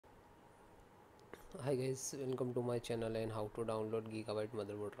Hi guys, welcome to my channel and how to download Gigabyte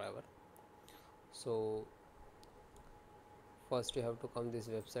motherboard driver. So first you have to come this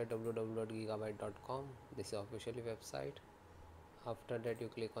website www.gigabyte.com. This is officially website. After that you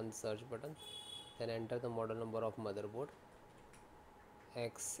click on search button, then enter the model number of motherboard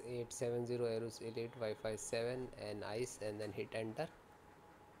X870 AORUS Elite WIFI7 and ICE, and then hit enter.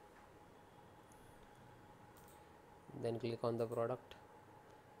 Then click on the product.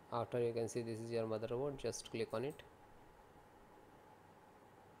 After you can see this is your motherboard, just click on it.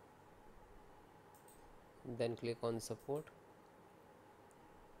 Then click on support.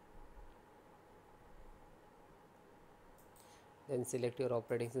 Then select your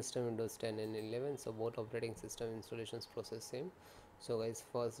operating system Windows 10 and 11, so both operating system installations process same. So guys,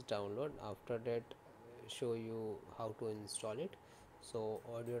 first download, after that show you how to install it. So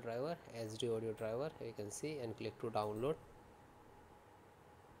audio driver, SD audio driver you can see, and click to download.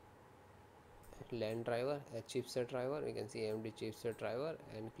 LAN driver, a chipset driver you can see, AMD chipset driver,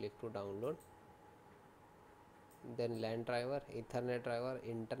 and click to download. Then LAN driver, Ethernet driver,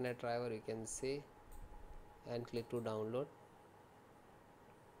 internet driver you can see, and click to download.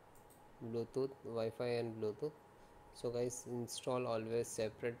 Bluetooth, Wi-Fi and Bluetooth. So guys, install always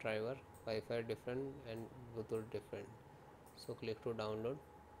separate driver, Wi-Fi different and Bluetooth different. So click to download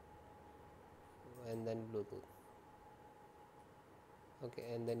and then Bluetooth. Okay,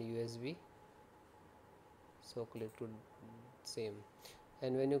 and then USB. So click to same,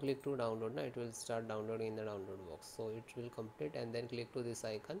 and when you click to download, now it will start downloading in the download box. So it will complete, and then click to this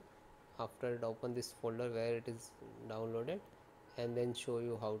icon. After it, open this folder where it is downloaded, and then show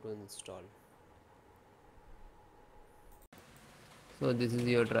you how to install. So this is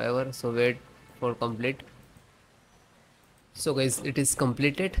your driver, so wait for complete. So guys, it is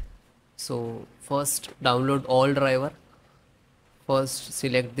completed. So first download all driver. First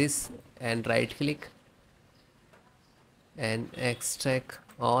select this and right click and extract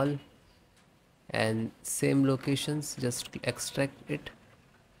all, and same locations just extract it.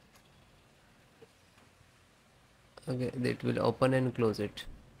 Okay, it will open and close it.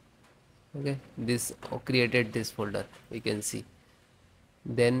 Okay, this created this folder you can see.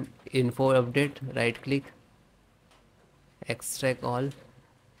 Then info update, right click, extract all,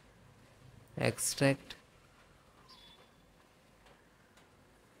 extract,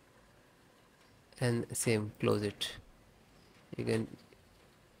 and same close it. You can,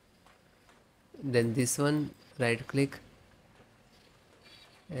 then this one right click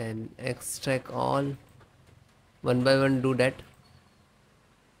and extract all, one by one do that.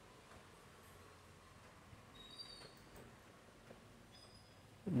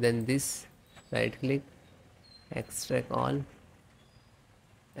 Then this right click, extract all,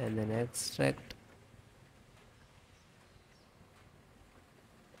 and then extract.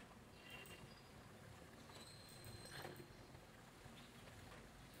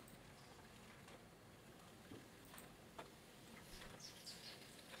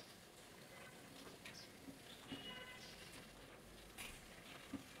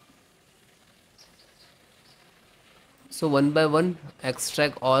 So one by one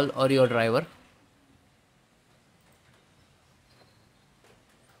extract all or your driver.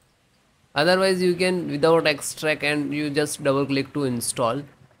 Otherwise you can without extract and you just double click to install.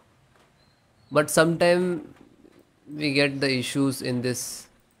 But sometime we get the issues in this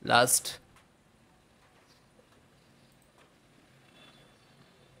last.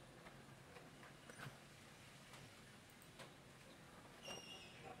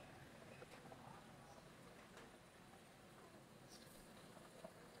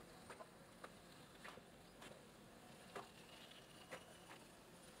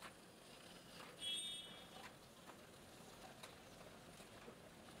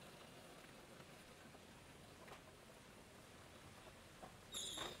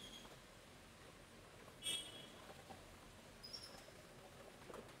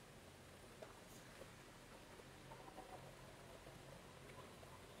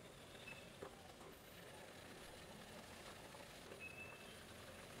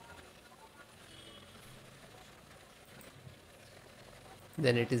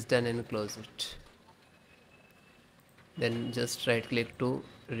 Then it is done and close it. Then just right click to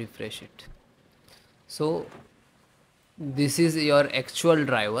refresh it. So this is your actual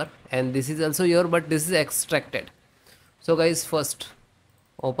driver and this is also your, but this is extracted. So guys, first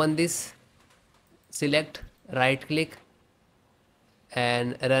open this, select, right click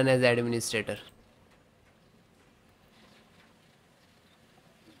and run as administrator.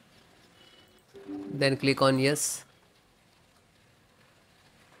 Then click on yes.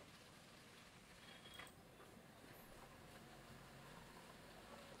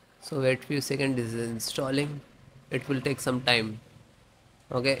 So wait few seconds, this is installing. It will take some time.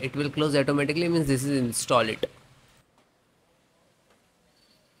 Okay, it will close automatically, means this is install it.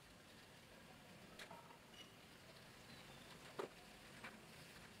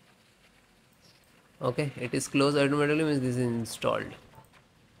 Okay, it is closed automatically, means this is installed.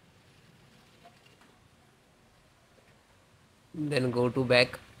 Then go to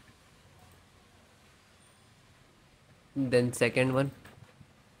back, then second one,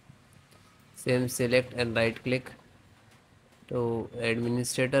 same, select and right click to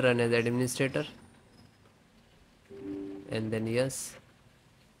administrator, run as administrator, and then yes.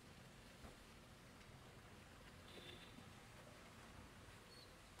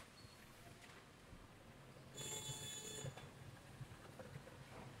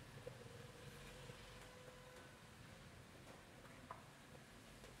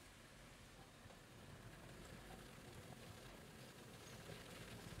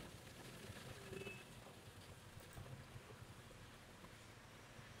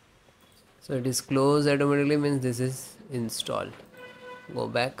 So it is closed automatically, means this is installed. Go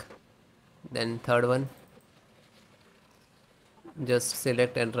back, then third one, just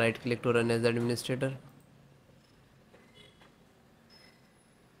select and right click to run as administrator.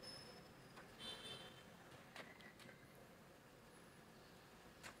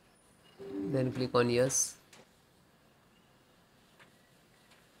 Then click on yes.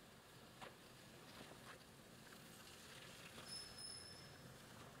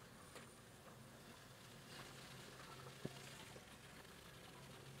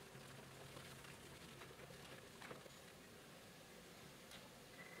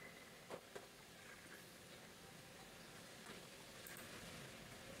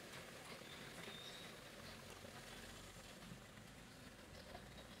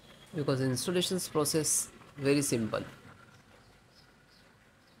 Because installations process very simple.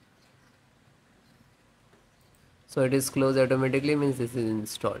 So it is closed automatically, means this is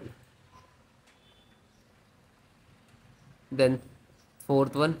installed. Then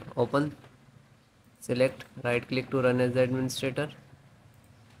fourth one, open, select, right click to run as administrator,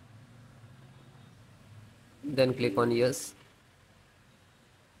 then click on yes.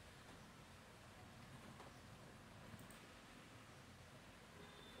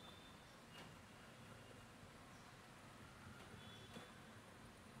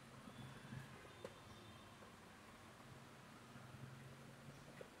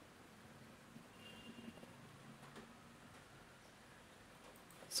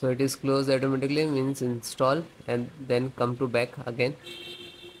 So it is closed automatically, means install, and then come to back again.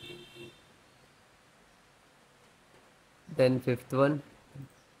 Then fifth one,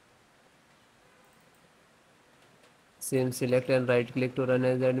 same, select and right click to run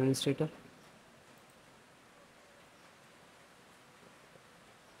as administrator,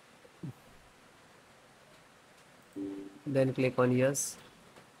 then click on yes.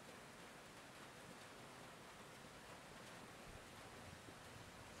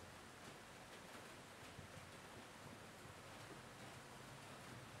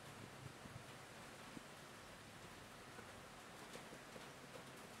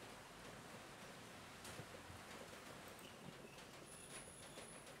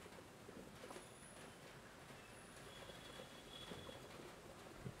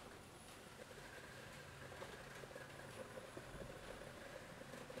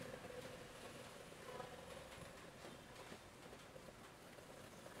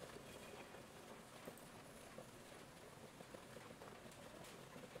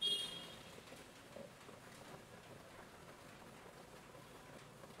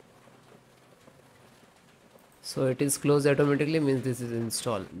 So it is closed automatically, means this is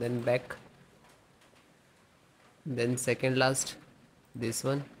installed. Then back, then second last, this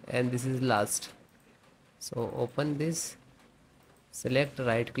one, and this is last. So open this, select,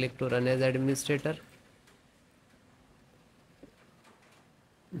 right click to run as administrator.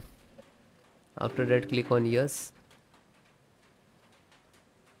 After that, click on yes.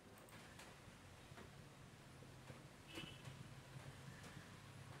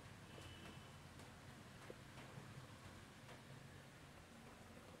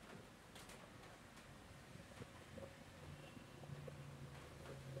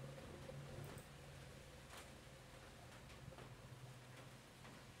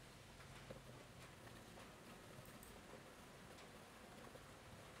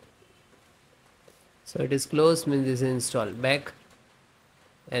 So it is closed, means this is installed. Back,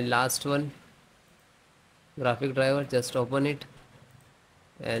 and last one, graphic driver, just open it,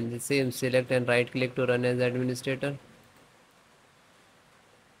 and the same, select and right click to run as administrator.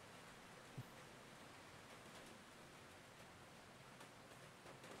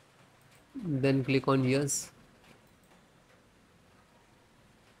 then click on yes.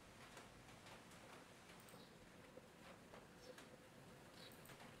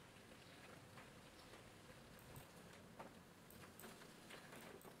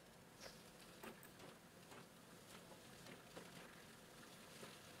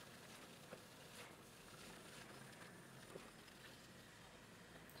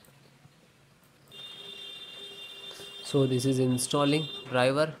 So this is installing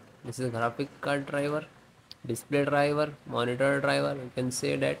driver, this is graphic card driver, display driver, monitor driver, you can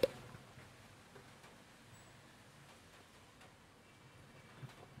say that.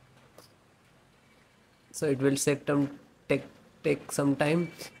 So it will take take some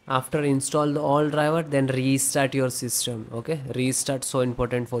time. After install the all driver, then restart your system. Okay, restart so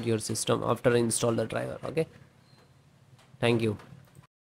important for your system after install the driver. Okay, thank you.